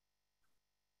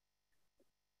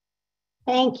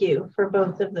 Thank you for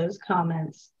both of those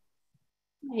comments.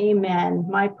 Amen.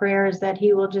 My prayer is that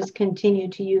he will just continue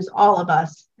to use all of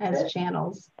us as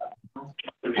channels.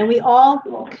 And we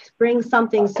all bring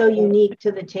something so unique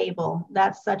to the table.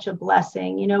 That's such a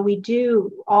blessing. You know, we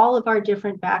do, all of our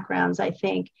different backgrounds, I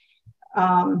think,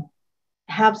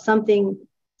 have something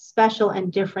special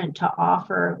and different to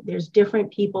offer. There's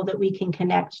different people that we can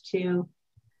connect to,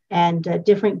 and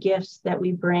different gifts that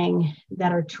we bring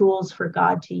that are tools for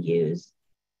God to use.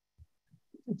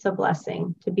 It's a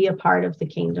blessing to be a part of the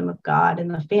kingdom of God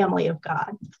and the family of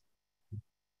God.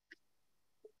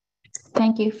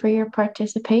 Thank you for your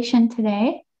participation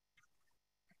today.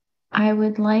 I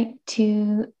would like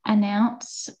to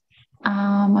announce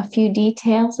a few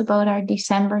details about our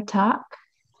December talk.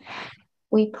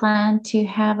 We plan to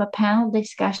have a panel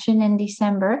discussion in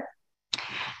December.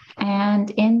 And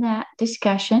in that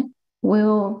discussion,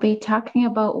 we'll be talking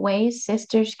about ways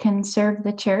sisters can serve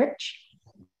the church.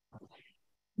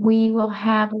 We will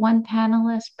have one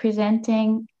panelist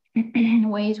presenting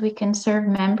ways we can serve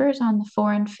members on the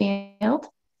foreign field.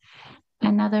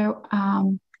 Another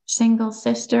single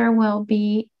sister will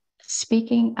be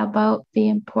speaking about the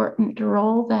important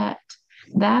role that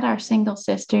our single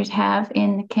sisters have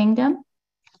in the kingdom.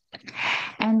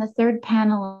 And the third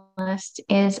panelist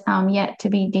is yet to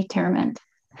be determined.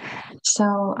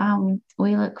 So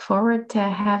we look forward to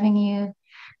having you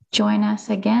join us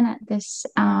again at this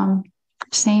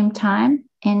same time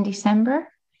in December.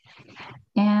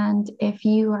 And if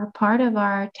you are part of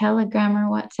our Telegram or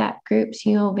WhatsApp groups,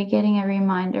 you'll be getting a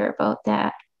reminder about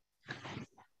that.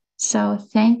 So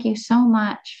thank you so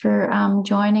much for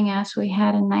joining us. We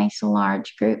had a nice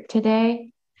large group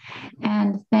today.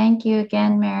 And thank you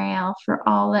again, Mariel, for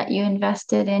all that you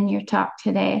invested in your talk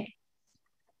today.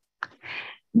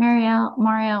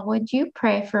 Mariel, would you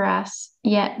pray for us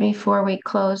yet before we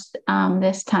close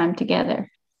this time together?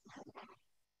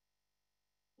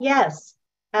 Yes,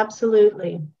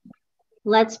 absolutely.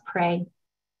 Let's pray.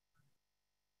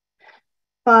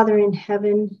 Father in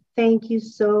heaven, thank you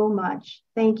so much.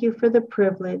 Thank you for the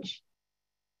privilege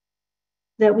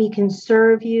that we can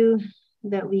serve you,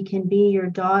 that we can be your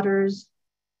daughters,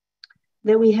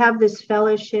 that we have this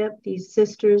fellowship, these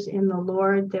sisters in the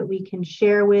Lord that we can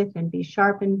share with and be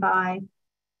sharpened by.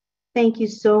 Thank you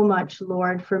so much,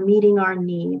 Lord, for meeting our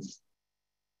needs.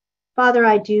 Father,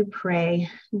 I do pray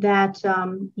that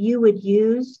you would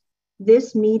use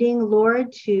this meeting,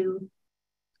 Lord, to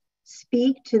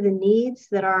speak to the needs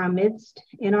that are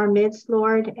in our midst,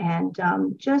 Lord, and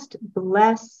just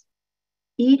bless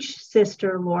each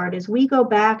sister, Lord, as we go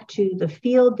back to the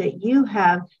field that you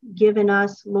have given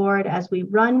us, Lord, as we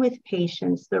run with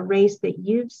patience the race that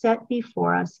you've set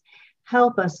before us.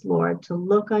 Help us, Lord, to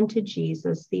look unto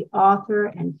Jesus, the author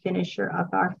and finisher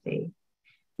of our faith.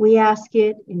 We ask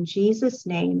it in Jesus'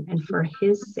 name and for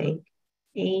his sake.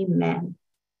 Amen.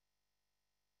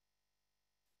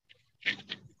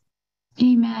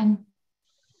 Amen.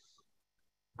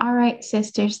 All right,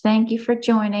 sisters, thank you for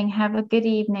joining. Have a good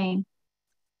evening.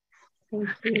 Thank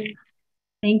you.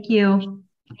 Thank you.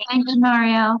 Thank you,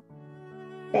 Mariel.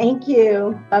 Thank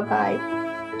you. Bye-bye.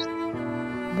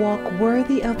 Walk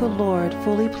worthy of the Lord,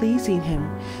 fully pleasing him,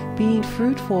 being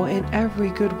fruitful in every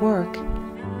good work,